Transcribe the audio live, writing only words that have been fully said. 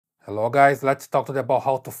Hello guys, let's talk today about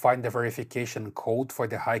how to find the verification code for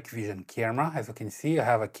the Hikvision camera. As you can see, I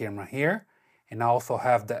have a camera here and I also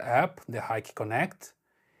have the app, the Hik-connect.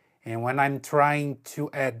 And when I'm trying to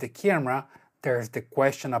add the camera, there's the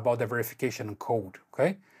question about the verification code,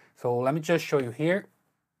 okay? So let me just show you here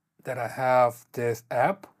that I have this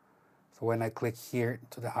app. So when I click here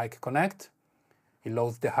to the Hik-connect, it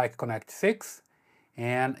loads the Hik-connect 6.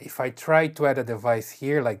 And if I try to add a device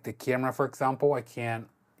here, like the camera, for example, I can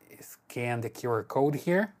scan the QR code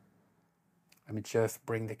here. Let me just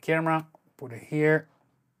bring the camera, put it here,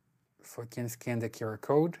 so I can scan the QR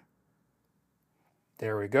code.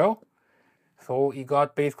 There we go. So you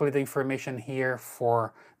got basically the information here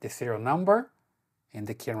for the serial number and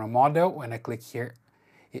the camera model. When I click here,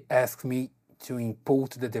 it asks me to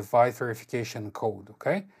input the device verification code,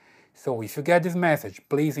 okay? So if you get this message,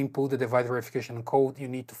 please input the device verification code, you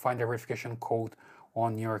need to find the verification code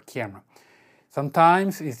on your camera.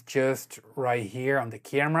 Sometimes it's just right here on the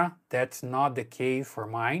camera. That's not the case for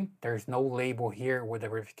mine. There's no label here with the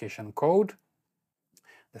verification code.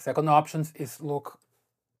 The second option is look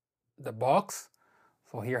the box.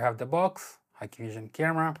 So here I have the box, Hikvision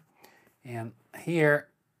camera, and here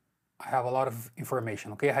I have a lot of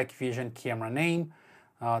information, okay? Hikvision camera name,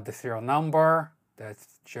 the serial number,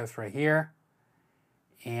 that's just right here,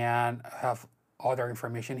 and I have other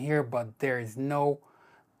information here, but there is no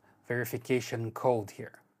verification code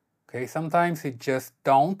here. Okay, sometimes it just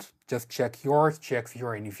don't. Just check yours, checks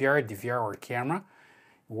your NVR, DVR, or camera.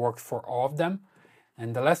 It works for all of them.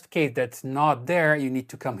 And the last case that's not there, you need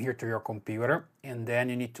to come here to your computer and then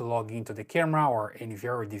you need to log into the camera or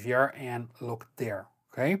NVR or DVR and look there.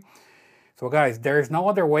 Okay. So guys, there is no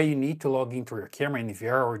other way you need to log into your camera,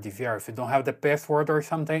 NVR or DVR. If you don't have the password or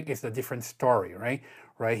something, it's a different story, right?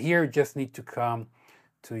 Right here, you just need to come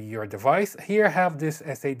to your device. Here I have this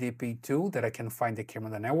SADP tool that I can find the camera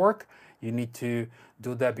on the network. You need to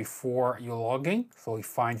do that before you log in. So it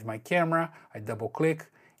finds my camera, I double click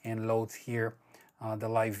and loads here the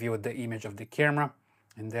live view of the image of the camera.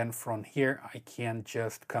 And then from here, I can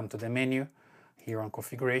just come to the menu here on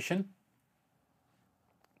configuration.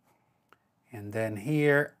 And then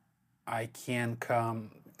here I can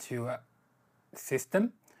come to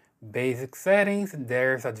system, basic settings, and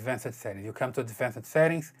there's advanced settings. You come to advanced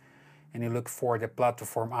settings and you look for the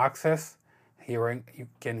platform access. Here you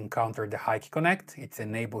can encounter the Hik-connect, it's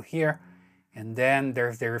enabled here, and then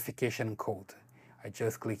there's the verification code. I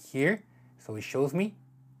just click here, so it shows me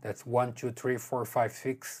that's 1, 2, 3, 4, 5,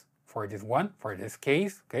 6 for this one, for this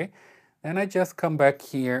case, okay? Then I just come back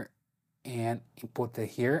here and input it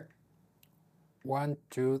here, 1,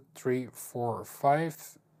 2, 3, 4,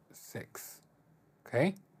 5, 6,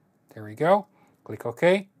 okay? There we go. Click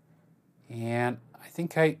OK. And I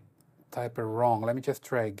think I typed it wrong. Let me just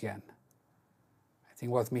try again. I think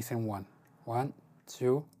I was missing one. 1,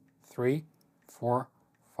 2, 3, 4,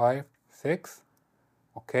 5, 6.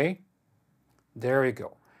 Okay. There we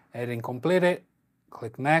go. Editing completed.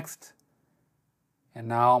 Click Next. And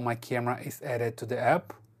now my camera is added to the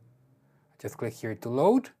app. I just click here to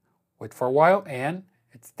load. Wait for a while and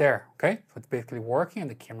it's there. Okay. So it's basically working and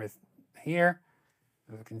the camera is here.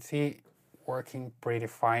 As you can see, working pretty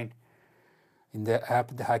fine in the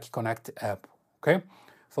app, the Hik-connect app, okay?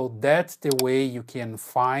 So that's the way you can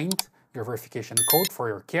find your verification code for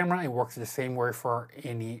your camera. It works the same way for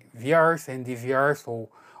any NVRs and DVRs, so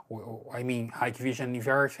I mean Hikvision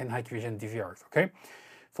NVRs and Hikvision DVRs, okay?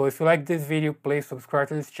 So if you like this video, please subscribe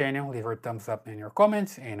to this channel, leave a thumbs up in your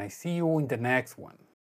comments, and I see you in the next one.